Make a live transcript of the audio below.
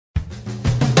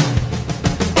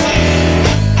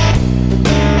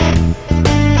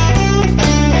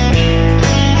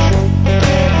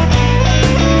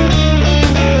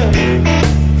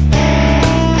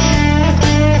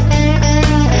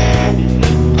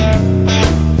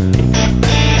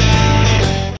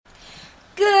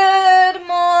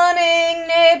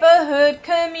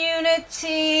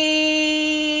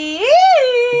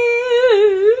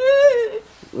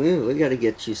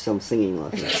teach you some singing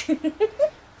lessons.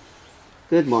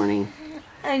 Good morning.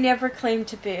 I never claimed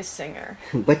to be a singer.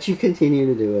 But you continue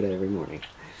to do it every morning.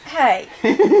 Hey,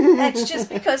 that's just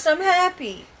because I'm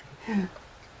happy.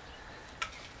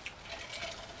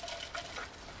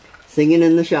 Singing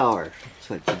in the shower.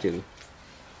 That's what you do.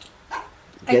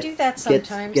 I do that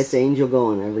sometimes. Gets Angel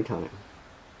going every time.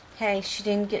 Hey, she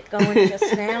didn't get going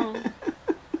just now.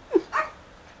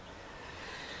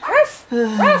 Ruff,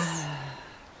 ruff.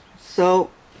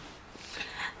 So,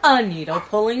 A needle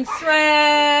pulling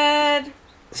thread.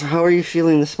 So how are you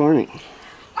feeling this morning?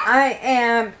 I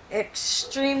am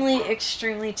extremely,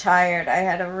 extremely tired. I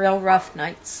had a real rough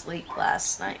night's sleep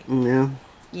last night. Yeah?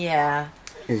 Yeah.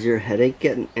 Is your headache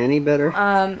getting any better?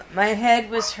 My head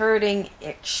was hurting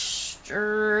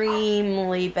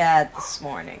extremely bad this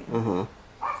morning. Uh-huh.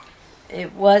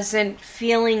 It wasn't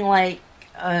feeling like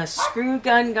a screw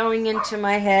gun going into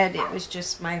my head. It was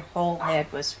just my whole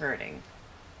head was hurting.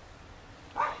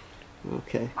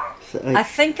 Okay. So I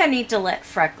think I need to let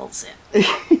Freckles in.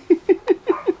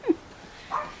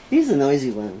 He's a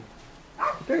noisy one.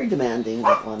 Very demanding,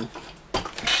 that one.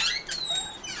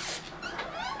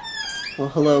 Well,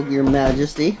 hello, Your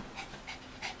Majesty.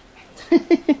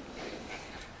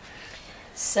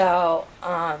 So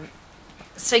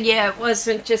yeah, it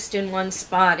wasn't just in one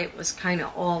spot. It was kind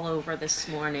of all over this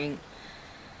morning.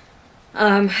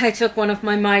 I took one of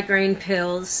my migraine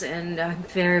pills, and I'm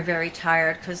very, very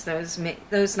tired because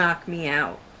those knock me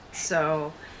out.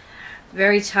 So,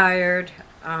 very tired.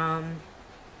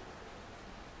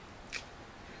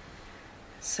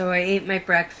 So I ate my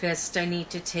breakfast. I need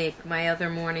to take my other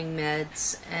morning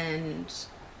meds, and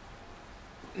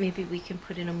maybe we can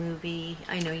put in a movie.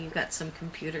 I know you got some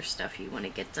computer stuff you want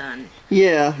to get done.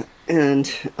 Yeah,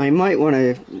 and I might want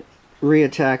to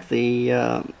reattack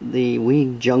the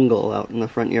weed jungle out in the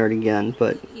front yard again,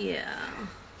 but yeah,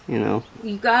 you know,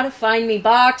 you gotta find me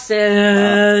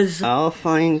boxes. I'll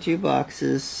find you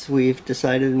boxes. We've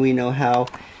decided we know how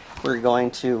we're going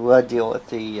to deal with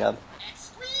the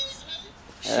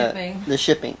shipping. The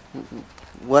shipping.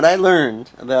 What I learned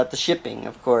about the shipping,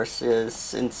 of course, is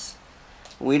since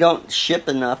we don't ship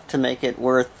enough to make it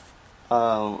worth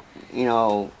you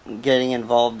know, getting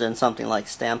involved in something like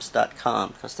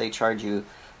stamps.com, because they charge you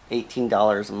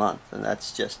 $18 a month, and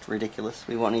that's just ridiculous.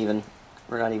 We're not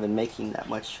even making that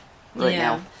much right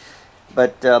now.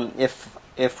 But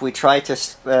if we try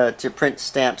to print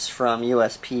stamps from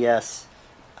USPS,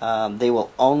 they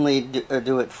will only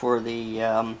do it for the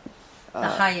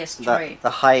highest rate. The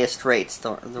highest rates.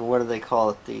 The what do they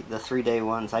call it? The 3-day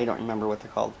ones. I don't remember what they're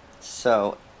called.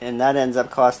 So, and that ends up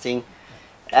costing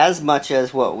as much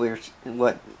as what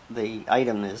the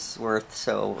item is worth,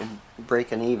 so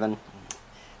breaking even.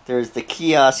 There's the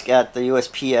kiosk at the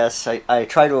USPS. I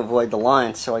try to avoid the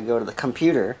line, so I go to the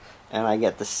computer, and I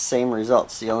get the same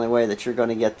results. The only way that you're going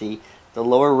to get the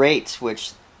lower rates,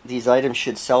 which these items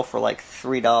should sell for like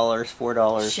 $3,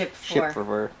 $4, ship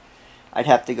for. I'd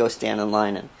have to go stand in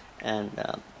line and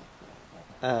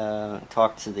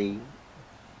talk to the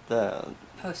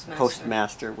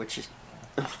postmaster, which is...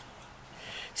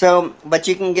 So, but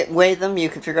you can weigh them, you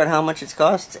can figure out how much it's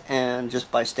cost, and just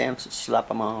buy stamps and slap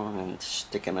them on and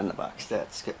stick them in the box.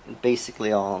 That's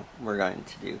basically all we're going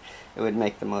to do. It would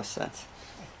make the most sense.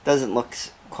 Doesn't look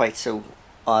quite so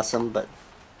awesome, but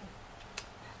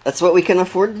that's what we can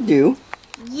afford to do.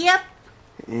 Yep.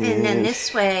 And then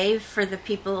this way, for the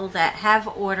people that have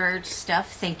ordered stuff,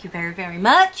 thank you very, very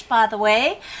much, by the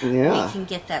way. Yeah. We can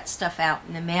get that stuff out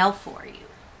in the mail for you.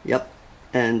 Yep.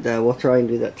 And we'll try and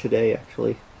do that today,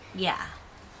 actually. Yeah.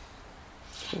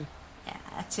 Yeah,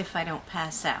 that's if I don't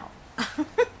pass out.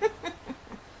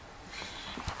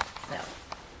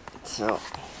 So,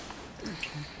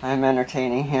 I'm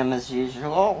entertaining him as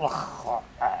usual.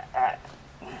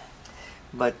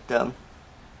 But,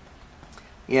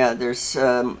 yeah, there's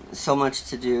so much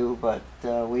to do, but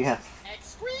we have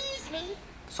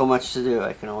so much to do.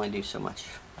 I can only do so much.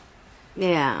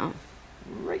 Yeah.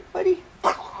 Right, buddy?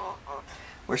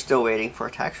 We're still waiting for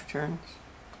tax returns.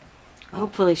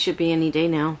 Hopefully should be any day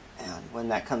now. And when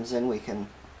that comes in, we can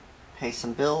pay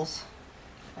some bills.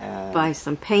 And buy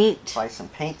some paint. Buy some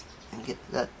paint and get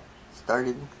that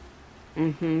started.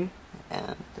 Mm-hmm.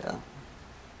 And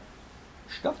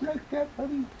stuff like that,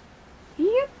 buddy.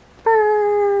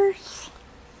 Yippers.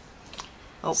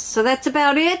 Oh. So that's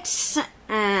about it.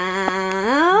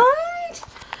 And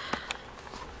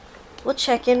we'll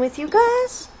check in with you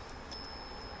guys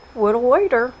a little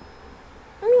later.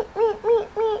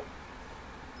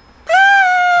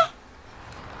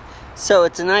 So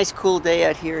it's a nice cool day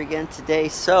out here again today,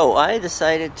 so I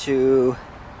decided to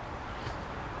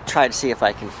try to see if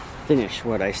I can finish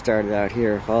what I started out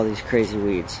here with all these crazy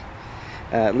weeds.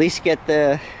 At least get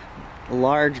the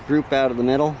large group out of the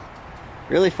middle.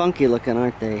 Really funky looking,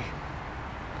 aren't they?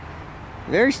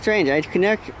 Very strange. I could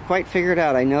not quite figure it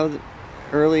out. I know that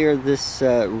earlier this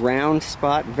round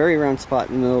spot, very round spot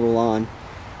in the middle of the lawn,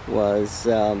 was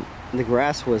the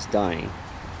grass was dying.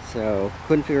 So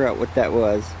couldn't figure out what that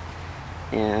was.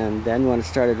 And then when it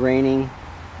started raining,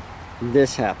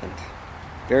 this happened.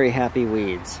 Very happy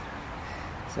weeds.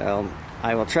 So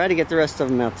I will try to get the rest of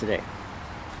them out today.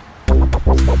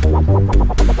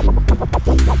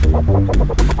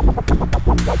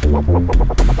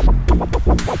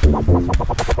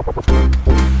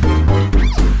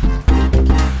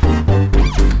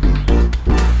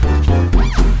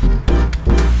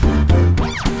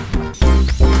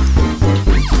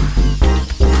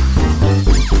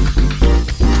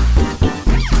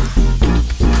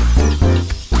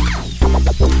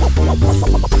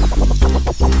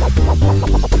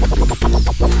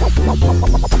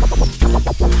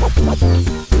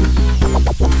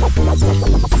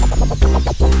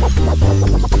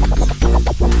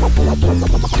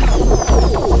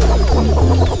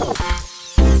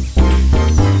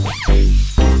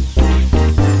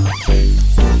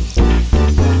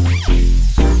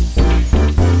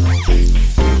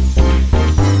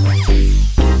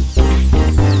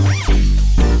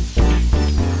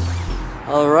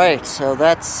 Alright, so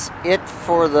that's it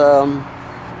for the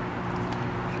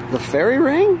fairy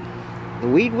ring? The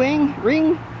weed ring?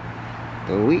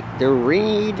 The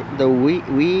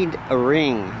weed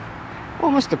ring.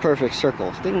 Almost a perfect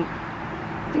circle. Didn't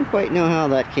quite know how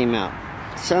that came out.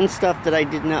 Some stuff that I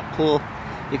did not pull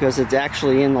because it's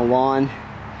actually in the lawn.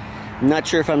 I'm not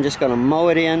sure if I'm just going to mow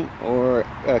it in or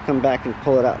come back and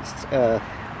pull it out.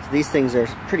 These things are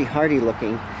pretty hardy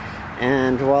looking.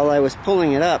 And while I was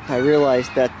pulling it up, I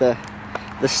realized that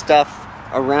the stuff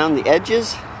around the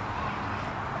edges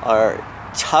are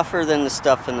tougher than the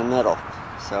stuff in the middle.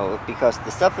 So because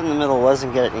the stuff in the middle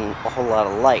wasn't getting a whole lot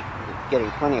of light, getting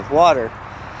plenty of water,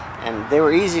 and they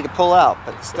were easy to pull out,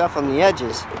 but the stuff on the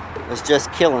edges was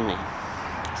just killing me.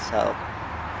 So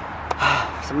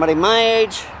somebody my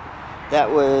age, that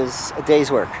was a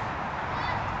day's work.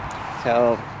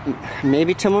 So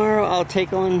maybe tomorrow I'll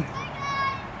take on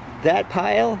that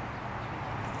pile,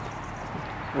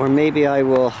 or maybe I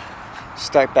will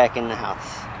start back in the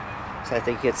house. So I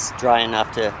think it's dry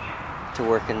enough to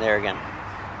work in there again.